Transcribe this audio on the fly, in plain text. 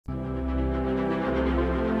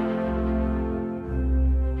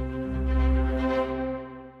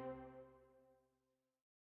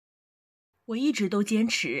我一直都坚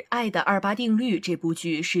持《爱的二八定律》这部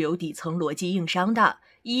剧是有底层逻辑硬伤的。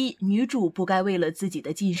一，女主不该为了自己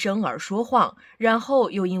的晋升而说谎，然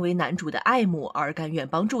后又因为男主的爱慕而甘愿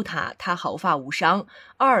帮助他毫发无伤。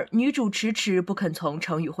二，女主迟迟不肯从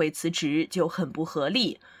成语会辞职就很不合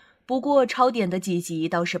理。不过超点的几集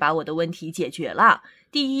倒是把我的问题解决了。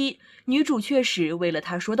第一，女主确实为了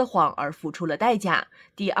他说的谎而付出了代价。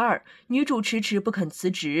第二，女主迟迟不肯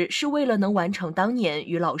辞职，是为了能完成当年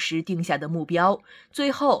与老师定下的目标。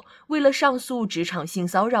最后，为了上诉职场性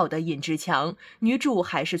骚扰的尹志强，女主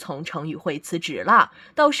还是从成语会辞职了，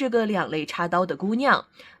倒是个两肋插刀的姑娘。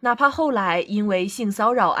哪怕后来因为性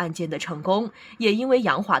骚扰案件的成功，也因为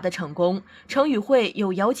杨华的成功，成语会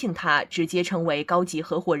又邀请她直接成为高级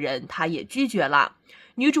合伙人，她也拒绝了。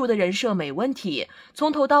女主的人设没问题，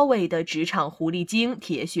从头到尾的职场狐狸精、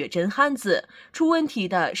铁血真汉子，出问题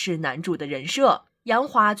的是男主的人设。杨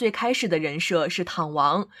华最开始的人设是躺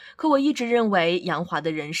王，可我一直认为杨华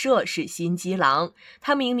的人设是心机郎。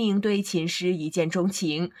他明明对秦诗一见钟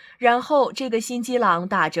情，然后这个心机郎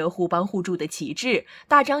打着互帮互助的旗帜，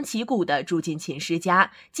大张旗鼓地住进秦诗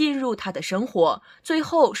家，进入他的生活，最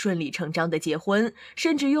后顺理成章的结婚，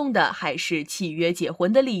甚至用的还是契约结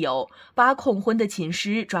婚的理由，把恐婚的秦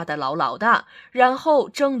诗抓得牢牢的，然后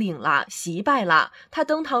正领了，洗白了，他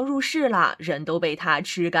登堂入室了，人都被他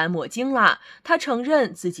吃干抹净了，他承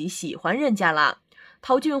认自己喜欢人家了。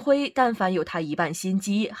陶俊辉但凡有他一半心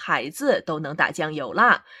机，孩子都能打酱油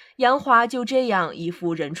啦。杨华就这样一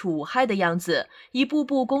副人畜无害的样子，一步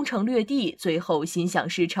步攻城略地，最后心想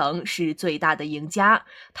事成，是最大的赢家。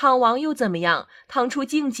躺王又怎么样？躺出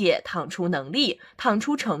境界，躺出能力，躺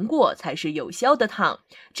出成果才是有效的躺，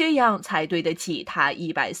这样才对得起他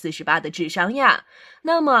148的智商呀。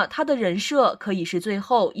那么他的人设可以是最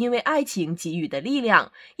后因为爱情给予的力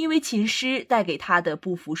量，因为秦诗带给他的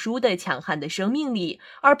不服输的强悍的生命力，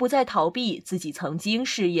而不再逃避自己曾经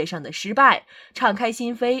事业上的失败，敞开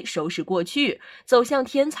心扉，收拾过去，走向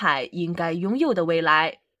天才应该拥有的未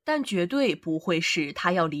来。但绝对不会是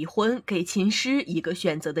他要离婚，给秦诗一个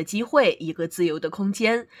选择的机会，一个自由的空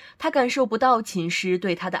间。他感受不到秦诗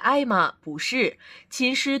对他的爱吗？不是，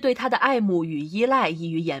秦诗对他的爱慕与依赖溢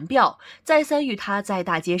于言表，再三与他在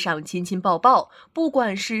大街上亲亲抱抱，不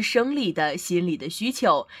管是生理的、心理的需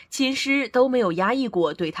求，秦诗都没有压抑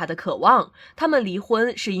过对他的渴望。他们离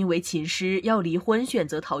婚是因为秦诗要离婚选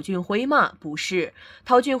择陶俊辉吗？不是，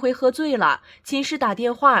陶俊辉喝醉了，秦诗打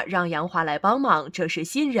电话让杨华来帮忙，这是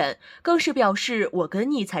信任，更是表示我跟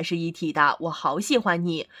你才是一体的，我好喜欢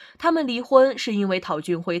你。他们离婚是因为陶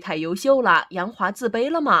俊辉太优秀了，杨华自卑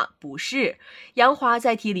了吗？不是，杨华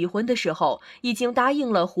在提离婚的时候已经答应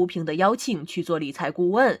了胡平的邀请去做理财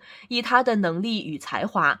顾问，以他的能力与才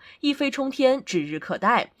华一飞冲天，指日可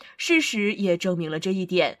待。事实也证明了这一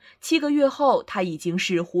点，7个月后他已经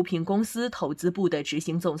是胡平公司投资部的执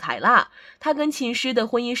行总裁了。他跟秦诗的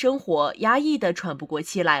婚姻生活压抑的喘不过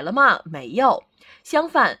气来了吗？没有。相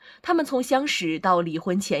反，他们从相识到离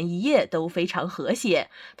婚前一夜都非常和谐，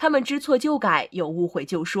他们知错就改，有误会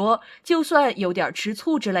就说，就算有点吃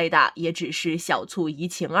醋之类的，也只是小醋怡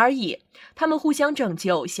情而已。他们互相拯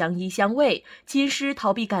救，相依相偎，秦诗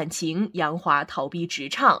逃避感情，杨华逃避职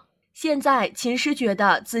场。现在秦诗觉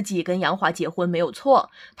得自己跟杨华结婚没有错，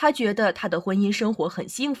他觉得他的婚姻生活很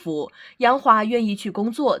幸福。杨华愿意去工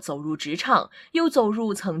作，走入职场，又走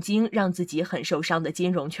入曾经让自己很受伤的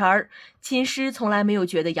金融圈。秦诗从来没有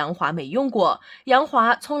觉得杨华没用过，杨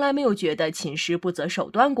华从来没有觉得秦诗不择手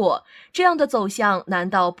段过。这样的走向难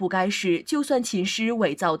道不该是就算秦诗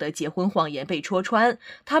伪造的结婚谎言被戳穿，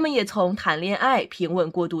他们也从谈恋爱平稳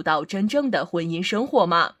过渡到真正的婚姻生活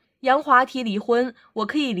吗？杨华提离婚，我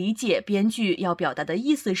可以理解编剧要表达的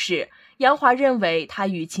意思是，杨华认为他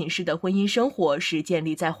与秦诗的婚姻生活是建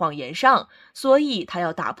立在谎言上，所以他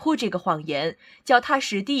要打破这个谎言，脚踏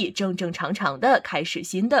实地、正正常常地开始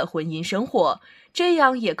新的婚姻生活。这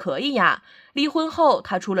样也可以呀。离婚后，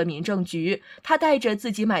他出了民政局，他带着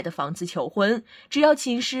自己买的房子求婚，只要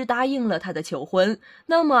秦诗答应了他的求婚，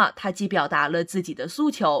那么他既表达了自己的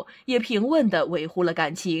诉求，也平稳地维护了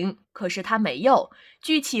感情。可是他没有，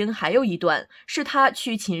剧情还有一段是他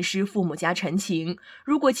去秦诗父母家陈情，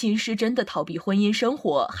如果秦诗真的逃避婚姻生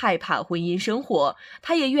活，害怕婚姻生活，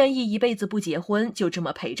他也愿意一辈子不结婚，就这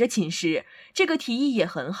么陪着秦诗。这个提议也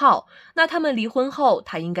很好，那他们离婚后，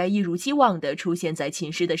他应该一如既往地出现在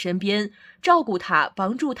秦诗的身边，照顾他，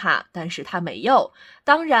帮助他，但是他没有。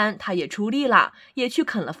当然，他也出力了，也去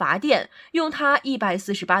啃了法典，用他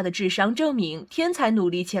148的智商证明天才努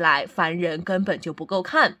力起来，凡人根本就不够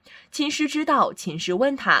看。秦师知道，秦师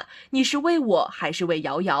问他：“你是为我还是为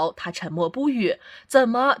瑶瑶？”他沉默不语。怎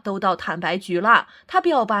么都到坦白局了，他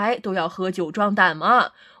表白都要喝酒壮胆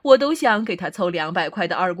吗？我都想给他凑200块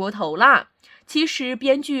的二锅头啦。其实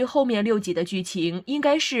编剧后面6集的剧情应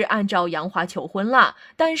该是按照杨华求婚了，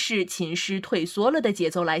但是秦师退缩了的节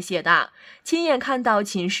奏来写的。亲眼看到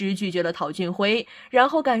秦师拒绝了陶俊辉，然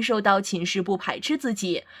后感受到秦师不排斥自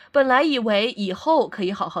己，本来以为以后可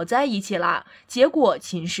以好好在一起了，结果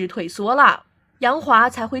秦师退缩了。杨华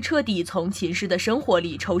才会彻底从秦师的生活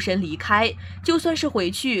里抽身离开，就算是回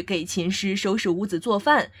去给秦师收拾屋子做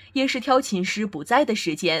饭，也是挑秦师不在的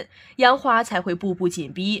时间。杨华才会步步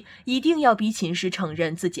紧逼，一定要逼秦师承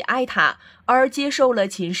认自己爱他，而接受了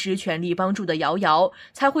秦师全力帮助的瑶瑶，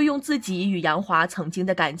才会用自己与杨华曾经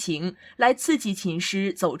的感情来刺激秦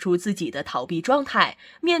师走出自己的逃避状态，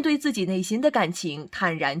面对自己内心的感情，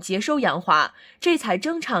坦然接受杨华，这才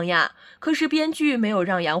正常呀。可是编剧没有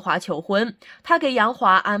让杨华求婚，他给杨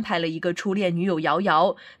华安排了一个初恋女友瑶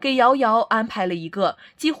瑶，给瑶瑶安排了一个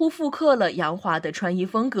几乎复刻了杨华的穿衣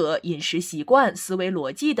风格、饮食习惯、思维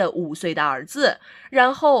逻辑的5岁的儿子。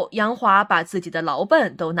然后杨华把自己的老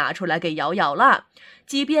本都拿出来给瑶瑶了，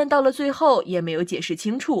即便到了最后也没有解释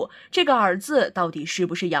清楚这个儿子到底是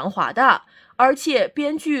不是杨华的。而且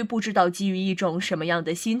编剧不知道基于一种什么样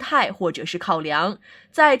的心态或者是考量，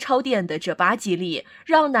在超点的这8集里，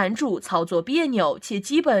让男主操作别扭且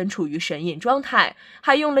基本处于神隐状态，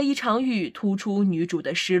还用了一场雨突出女主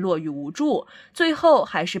的失落与无助，最后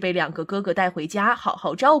还是被2个哥哥带回家好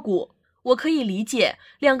好照顾。我可以理解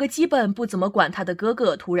2个基本不怎么管他的哥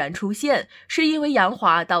哥突然出现，是因为杨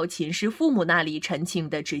华到秦师父母那里陈情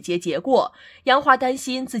的直接结果。杨华担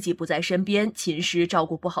心自己不在身边，秦师照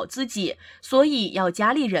顾不好自己，所以要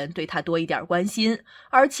家里人对他多一点关心。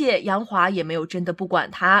而且杨华也没有真的不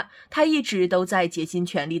管他，他一直都在竭尽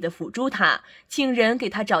全力的辅助他，请人给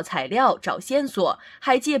他找材料、找线索，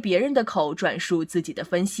还借别人的口转述自己的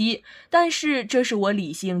分析。但是这是我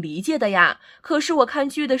理性理解的呀，可是我看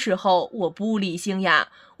剧的时候我不理性呀，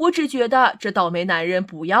我只觉得这倒霉男人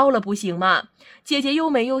不要了不行吗？姐姐又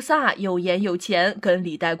美又飒，有颜有钱，跟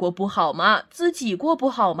李代过不好吗？自己过不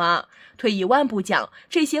好吗？退一万步讲，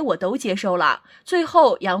这些我都接受了。最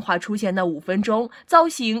后杨华出现那5分钟，造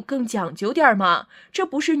型更讲究点吗？这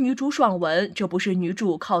不是女主爽文，这不是女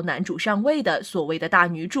主靠男主上位的所谓的大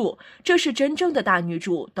女主，这是真正的大女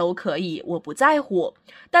主，都可以，我不在乎。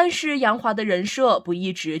但是杨华的人设不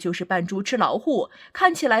一直就是扮猪吃老虎，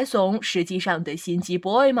看起来怂，实际上的心机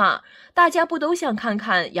boy 吗？大家不都想看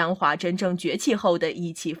看杨华真正崛起后的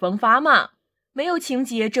意气风发吗？没有情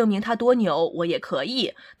节证明他多牛，我也可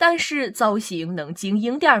以，但是造型能精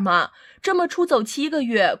英点吗？这么出走7个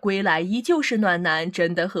月，归来依旧是暖男，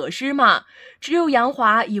真的合适吗？只有杨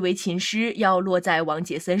华以为秦师要落在王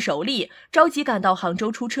杰森手里，着急赶到杭州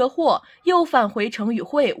出车祸，又返回成语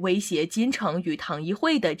会威胁金城与唐一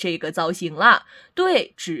慧的这个造型了。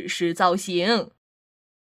对，只是造型。